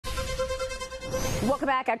Welcome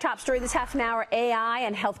back. Our top story this half an hour, AI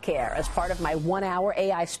and healthcare. As part of my 1 hour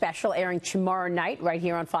AI special airing tomorrow night right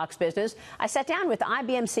here on Fox Business, I sat down with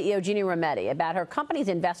IBM CEO Ginni Rometty about her company's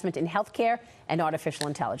investment in healthcare and artificial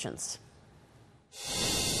intelligence.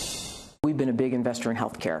 We've been a big investor in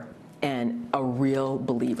healthcare and a real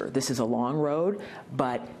believer. This is a long road,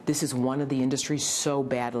 but this is one of the industries so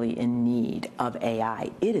badly in need of AI.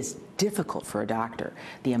 It is difficult for a doctor,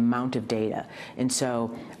 the amount of data. And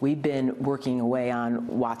so we've been working away on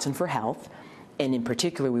Watson for Health. And in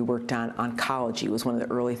particular, we worked on oncology. It was one of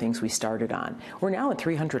the early things we started on. We're now in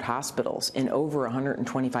 300 hospitals and over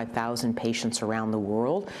 125,000 patients around the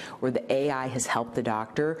world where the AI has helped the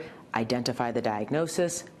doctor identify the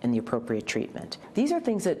diagnosis and the appropriate treatment. These are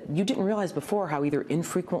things that you didn't realize before, how either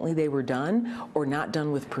infrequently they were done or not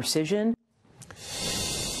done with precision.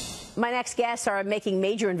 My next guests are making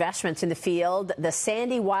major investments in the field. The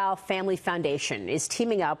Sandy Weill Family Foundation is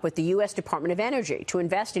teaming up with the U.S. Department of Energy to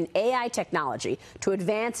invest in AI technology to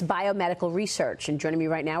advance biomedical research. And joining me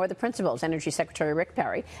right now are the principals, Energy Secretary Rick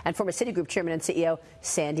Perry and former Citigroup Chairman and CEO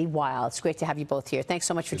Sandy Weill. It's great to have you both here. Thanks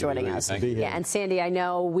so much for joining us. Thank you. Yeah, and Sandy, I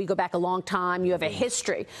know we go back a long time. You have a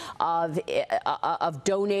history of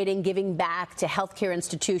donating, giving back to healthcare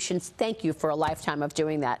institutions. Thank you for a lifetime of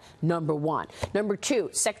doing that, number one. Number two,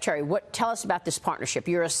 Secretary, tell us about this partnership.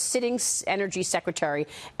 You're a sitting energy secretary,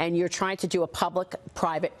 and you're trying to do a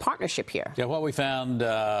public-private partnership here. Yeah, what we found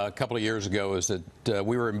a couple of years ago is that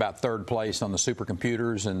we were in about third place on the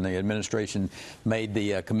supercomputers, and the administration made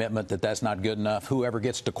the commitment that that's not good enough. Whoever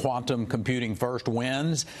gets to quantum computing first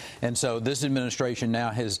wins. And so this administration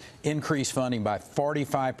now has increased funding by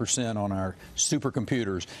 45% on our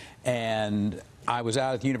supercomputers. And I was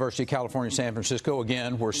out at the University of California, San Francisco,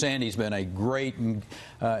 again, where Sandy's been a great and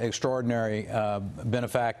extraordinary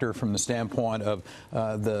benefactor from the standpoint of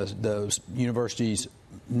the university's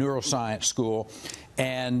neuroscience school.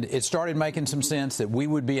 And it started making some sense that we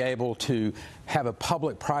would be able to have a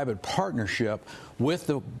public-private partnership with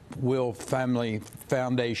the Weill Family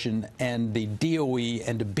Foundation and the DOE,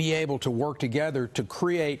 and to be able to work together to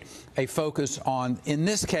create a focus on, in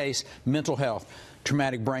this case, mental health,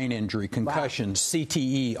 traumatic brain injury, concussions,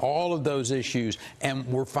 CTE, all of those issues. And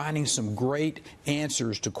we're finding some great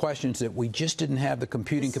answers to questions that we just didn't have the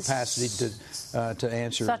computing capacity to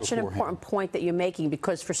answer Such beforehand. an important point that you're making,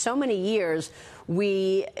 because for so many years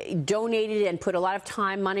we donated and put a lot of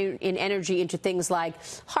time, money, and energy into things like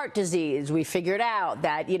heart disease. We figured out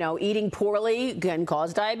that, you know, eating poorly can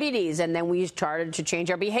cause diabetes, and then we started to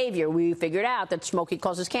change our behavior. We figured out that smoking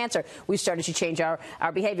causes cancer. We started to change our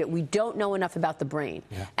behavior. We don't know enough about the brain.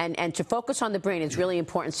 Yeah. And to focus on the brain is really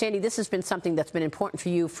important. Sandy, this has been something that's been important for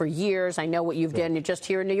you for years. I know what you've done just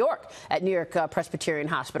here in New York at New York Presbyterian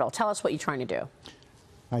Hospital. Tell us what you're trying to do.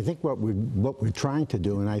 I think what we're trying to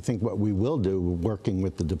do, and I think what we will do working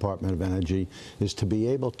with the Department of Energy, is to be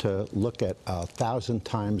able to look at 1,000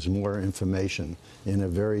 times more information in a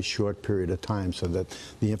very short period of time, so that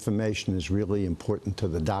the information is really important to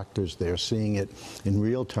the doctors. They're seeing it in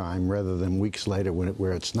real time rather than weeks later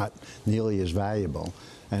where it's not nearly as valuable.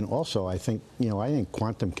 And also, I think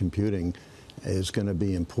quantum computing is going to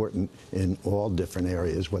be important in all different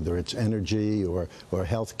areas, whether it's energy or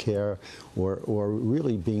healthcare, or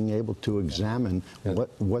really being able to examine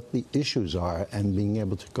what the issues are and being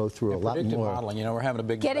able to go through a lot more. Predictive modeling, you know, we're having a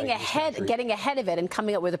big getting ahead of it and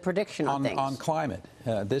coming up with a prediction on things. On climate.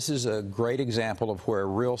 This is a great example of where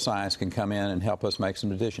real science can come in and help us make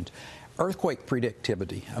some decisions. Earthquake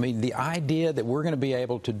predictivity. I mean, the idea that we're going to be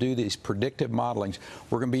able to do these predictive modelings,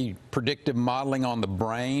 we're going to be predictive modeling on the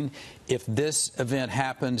brain. If this event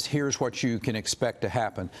happens, here's what you can expect to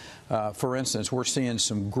happen. For instance, we're seeing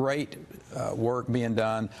some great work being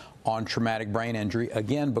done on traumatic brain injury,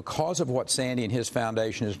 again, because of what Sandy and his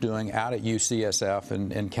foundation is doing out at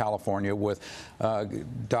UCSF in California with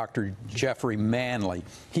Dr. Jeffrey Manley.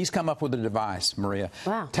 He's come up with a device, Maria.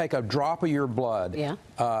 Wow. Take a drop of your blood,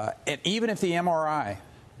 and even if the MRI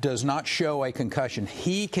does not show a concussion,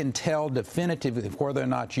 he can tell definitively whether or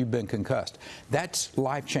not you've been concussed. That's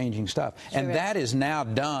life-changing stuff. Sure, and that is now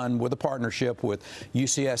done with a partnership with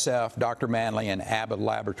UCSF, Dr. Manley, and Abbott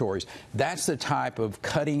Laboratories. That's the type of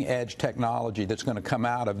cutting-edge technology that's going to come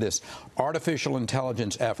out of this artificial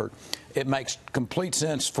intelligence effort. It makes complete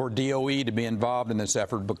sense for DOE to be involved in this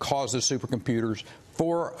effort because the supercomputers,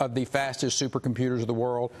 4 of the fastest supercomputers of the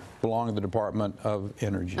world, belong to the Department of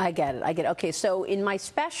Energy. I get it. Okay, so in my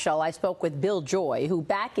special, I spoke with Bill Joy, who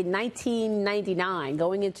back in 1999,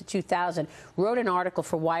 going into 2000, wrote an article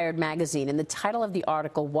for Wired magazine, and the title of the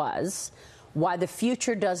article was, why the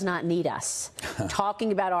future does not need us,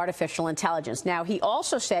 talking about artificial intelligence. Now, he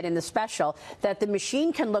also said in the special that the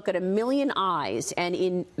machine can look at 1 million eyes and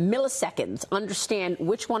in milliseconds understand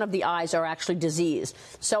which one of the eyes are actually diseased.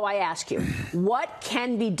 So I ask you, what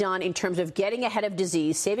can be done in terms of getting ahead of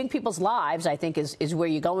disease, saving people's lives, I think is where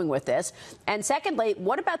you're going with this. And secondly,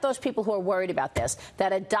 what about those people who are worried about this,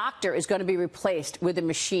 that a doctor is going to be replaced with a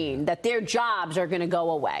machine, that their jobs are going to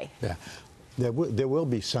go away? Yeah. There will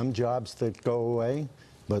be some jobs that go away,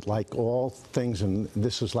 but like all things, and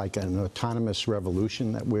this is like an autonomous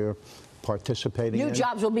revolution that we're participating in. New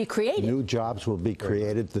jobs will be created. New jobs will be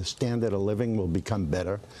created. The standard of living will become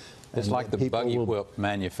better. It's like the buggy whip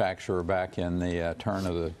manufacturer back in the turn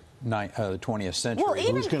of the 20th century. Well,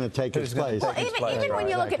 who's going to take his place? Well, even when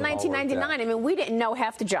you look at 1999, I mean, we didn't know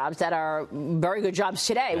half the jobs that are very good jobs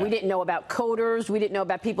today. Yeah. We didn't know about coders. We didn't know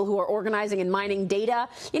about people who are organizing and mining data.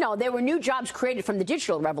 You know, there were new jobs created from the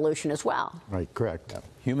digital revolution as well. Right, correct. Yeah.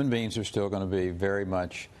 Human beings are still going to be very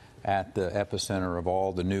much at the epicenter of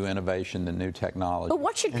all the new innovation, the new technology. But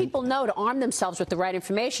what should people know to arm themselves with the right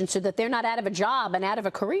information so that they're not out of a job and out of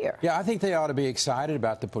a career? Yeah, I think they ought to be excited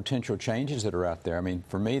about the potential changes that are out there. I mean,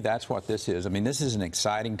 for me, that's what this is. I mean, this is an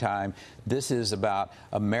exciting time. This is about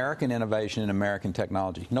American innovation and American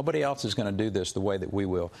technology. Nobody else is going to do this the way that we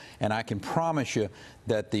will. And I can promise you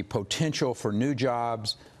that the potential for new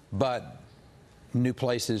jobs, but new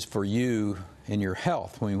places for you in your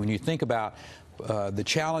health. When you think about the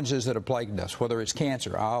challenges that have plagued us, whether it's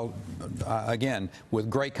cancer, I'll, again, with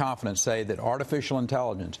great confidence say that artificial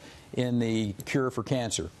intelligence in the cure for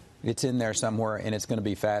cancer, it's in there somewhere, and it's going to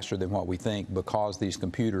be faster than what we think because these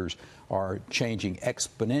computers are changing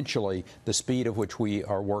exponentially the speed at which we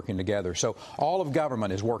are working together. So all of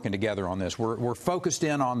government is working together on this. We're focused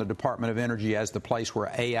in on the Department of Energy as the place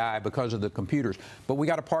where AI, because of the computers, but we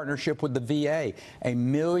got a partnership with the VA, a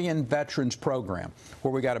Million Veterans program,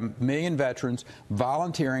 where we got 1 million veterans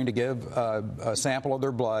volunteering to give a sample of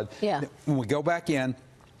their blood. Yeah. When we go back in,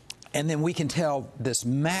 and then we can tell this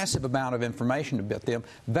massive amount of information about them.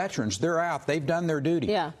 Veterans, they're out. They've done their duty.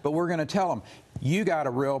 Yeah. But we're going to tell them, you got a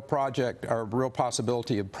real project or a real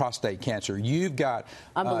possibility of prostate cancer. You've got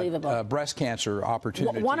unbelievable breast cancer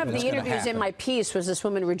opportunity. One of the interviews in my piece was this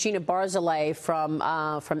woman, Regina Barzilay, from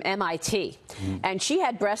MIT. Mm-hmm. And she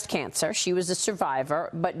had breast cancer. She was a survivor.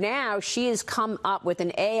 But now she has come up with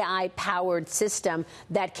an AI-powered system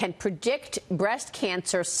that can predict breast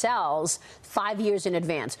cancer cells 5 years in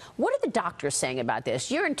advance. What are the doctors saying about this?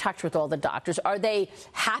 You're in touch with all the doctors. Are they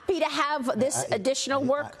happy to have this additional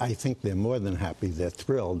work? I think they're more than happy. They're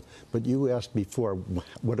thrilled. But you asked before,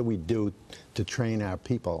 what do we do to train our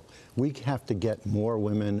people? We have to get more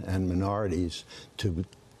women and minorities to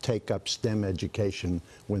take up STEM education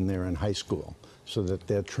when they're in high school, so that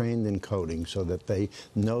they're trained in coding, so that they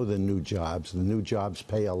know the new jobs. The new jobs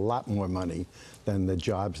pay a lot more money than the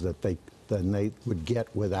jobs that they would get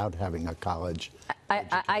without having a college.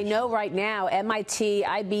 I know right now MIT,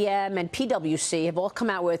 IBM, and PwC have all come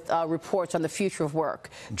out with reports on the future of work,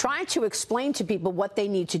 trying to explain to people what they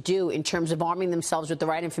need to do in terms of arming themselves with the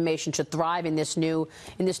right information to thrive in this new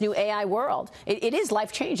AI world. It is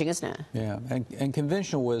life-changing, isn't it? Yeah, and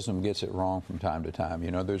conventional wisdom gets it wrong from time to time.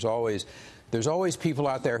 You know, there's always people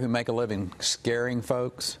out there who make a living scaring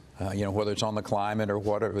folks. You know, whether it's on the climate or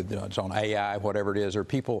whatever, you know, it's on AI, whatever it is, or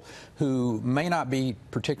people who may not be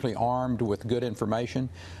particularly armed with good information,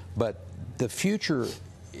 but the future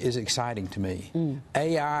is exciting to me.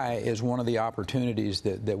 AI is one of the opportunities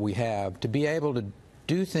that we have to be able to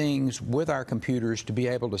do things with our computers to be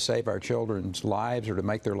able to save our children's lives or to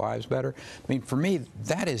make their lives better. I mean, for me,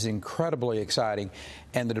 that is incredibly exciting.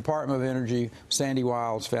 And the Department of Energy, Sandy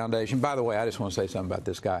Weill's foundation, by the way, I just want to say something about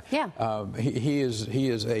this guy. Yeah. He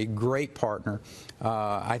is a great partner.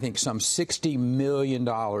 I think some $60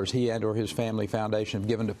 million he and or his family foundation have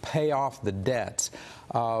given to pay off the debts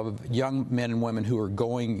of young men and women who are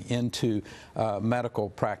going into medical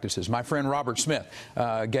practices. My friend Robert Smith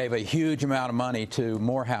gave a huge amount of money to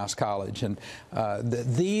Morehouse College. And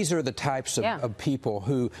these are the types of people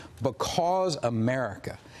who, because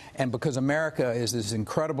America, and because America is this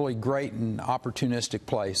incredibly great and opportunistic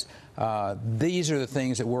place, these are the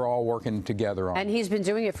things that we're all working together on. And he's been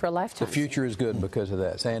doing it for a lifetime. The future is good because of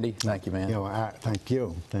that. Sandy, thank you, man. You know, thank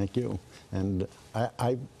you. And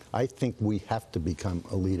I think we have to become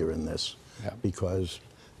a leader in this, because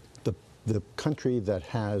the country that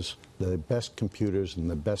has the best computers and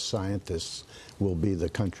the best scientists will be the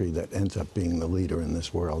country that ends up being the leader in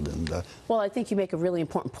this world. And well, I think you make a really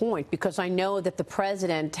important point, because I know that the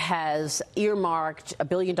president has earmarked $1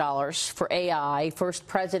 billion for AI. First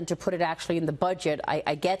president to put it actually in the budget.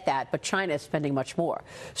 I get that, but China is spending much more.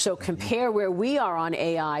 So compare where we are on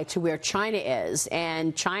AI to where China is,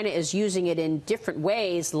 and China is using it in different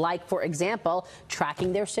ways, like, for example,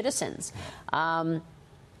 tracking their citizens.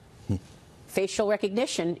 Facial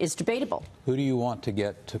recognition is debatable. Who do you want to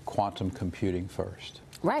get to quantum computing first?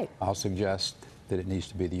 Right. I'll suggest that it needs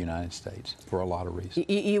to be the United States for a lot of reasons.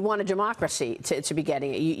 You want a democracy to be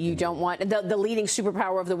getting it. You don't want the leading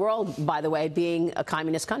superpower of the world, by the way, being a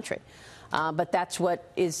communist country. But that's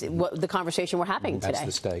what the conversation we're having today. That's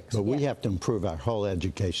the stakes. But we have to improve our whole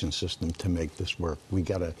education system to make this work. We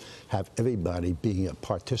got to have everybody being a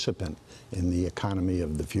participant in the economy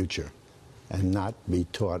of the future, and not be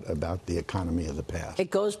taught about the economy of the past.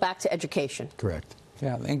 It goes back to education. Correct.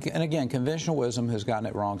 Yeah, and again, conventional wisdom has gotten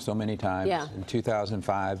it wrong so many times. Yeah. In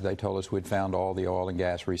 2005, they told us we'd found all the oil and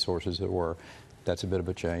gas resources that were. That's a bit of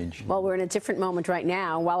a change. Well, we're in a different moment right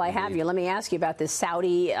now. While I have you, let me ask you about this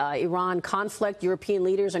Saudi-Iran conflict. European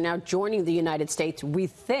leaders are now joining the United States, we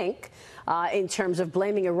think, in terms of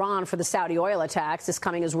blaming Iran for the Saudi oil attacks. This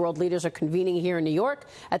coming as world leaders are convening here in New York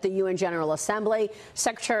at the UN General Assembly.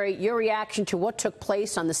 Secretary, your reaction to what took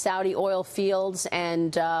place on the Saudi oil fields,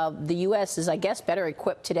 and the U.S. is, I guess, better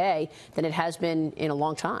equipped today than it has been in a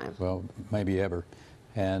long time. Well, maybe ever.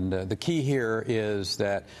 And the key here is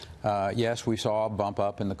that, yes, we saw a bump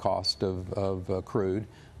up in the cost of crude.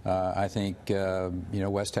 I think,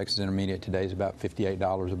 West Texas Intermediate today is about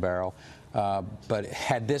 $58 a barrel. But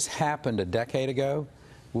had this happened a decade ago,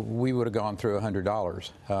 we would have gone through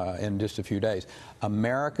 $100 in just a few days.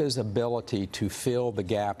 America's ability to fill the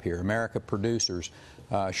gap here, America producers,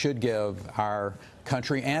 should give our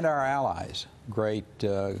country and our allies great,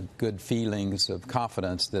 good feelings of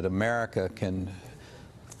confidence that America can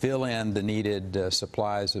fill in the needed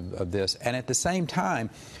supplies of this. And at the same time,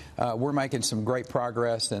 we're making some great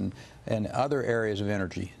progress in other areas of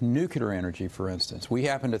energy, nuclear energy, for instance. We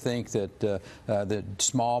happen to think that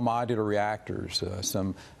small modular reactors,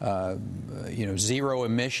 some zero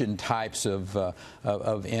emission types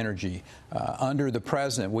of energy. Under the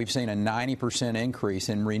president, we've seen a 90% increase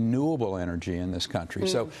in renewable energy in this country.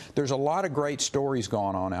 So there's a lot of great stories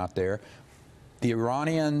going on out there. The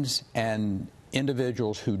Iranians and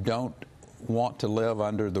individuals who don't want to live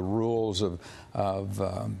under the rules of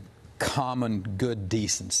common good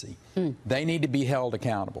decency, they need to be held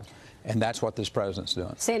accountable. And that's what this president's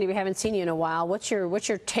doing. Sandy, we haven't seen you in a while. What's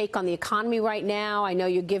your take on the economy right now? I know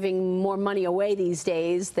you're giving more money away these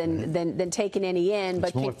days than taking any in.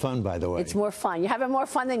 It's more fun, by the way. It's more fun. You're having more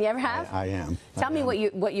fun than you ever have? I am. Tell me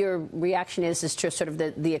what your reaction is to sort of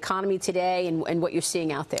the economy today and what you're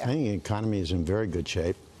seeing out there. I think the economy is in very good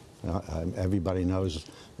shape. Everybody knows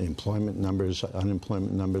the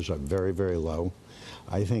unemployment numbers are very, very low.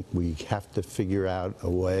 I think we have to figure out a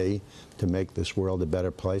way to make this world a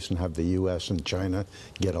better place and have the U.S. and China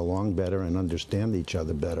get along better and understand each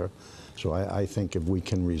other better. So I think if we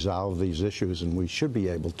can resolve these issues, and we should be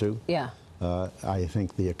able to, I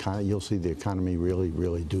think you'll see the economy really,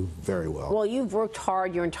 really do very well. Well, you've worked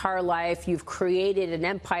hard your entire life. You've created an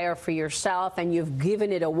empire for yourself, and you've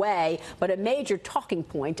given it away. But a major talking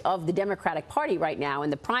point of the Democratic Party right now in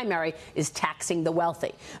the primary is taxing the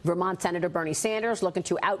wealthy. Vermont Senator Bernie Sanders looking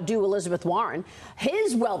to outdo Elizabeth Warren.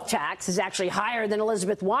 His wealth tax is actually higher than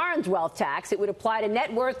Elizabeth Warren's wealth tax. It would apply to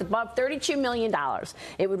net worth above $32 million.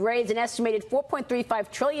 It would raise an estimated $4.35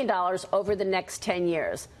 trillion over the next 10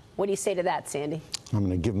 years. What do you say to that, Sandy? I'm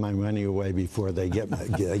going to give my money away before they get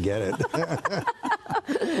it. You're just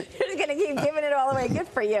going to keep giving it all away. Good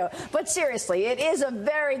for you. But seriously, it is a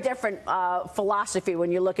very different philosophy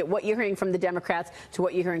when you look at what you're hearing from the Democrats to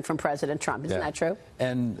what you're hearing from President Trump. Isn't that true?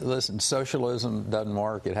 And listen, socialism doesn't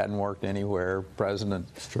work. It hadn't worked anywhere. President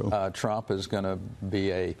Trump is going to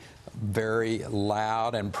be a very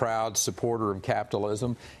loud and proud supporter of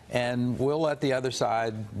capitalism, and we'll let the other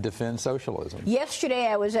side defend socialism. Yesterday,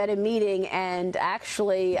 I was at a meeting, and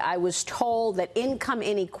actually, I was told that income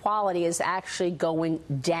inequality is actually going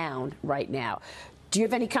down right now. Do you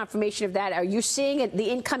have any confirmation of that? Are you seeing the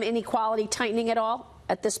income inequality tightening at all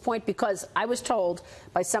at this point? Because I was told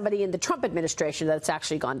by somebody in the Trump administration that it's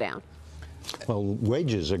actually gone down. Well,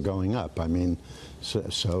 wages are going up. I mean,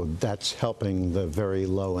 so that's helping the very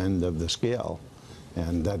low end of the scale.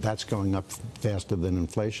 And that's going up faster than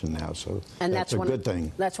inflation now, so that's a good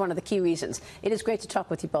thing. That's one of the key reasons. It is great to talk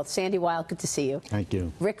with you both. Sandy Weill, good to see you. Thank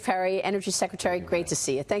you. Rick Perry, Energy Secretary, great to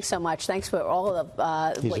see you. Thanks so much. Thanks for all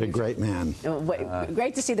of He's a great man.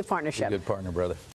 Great to see the partnership. Good partner, brother.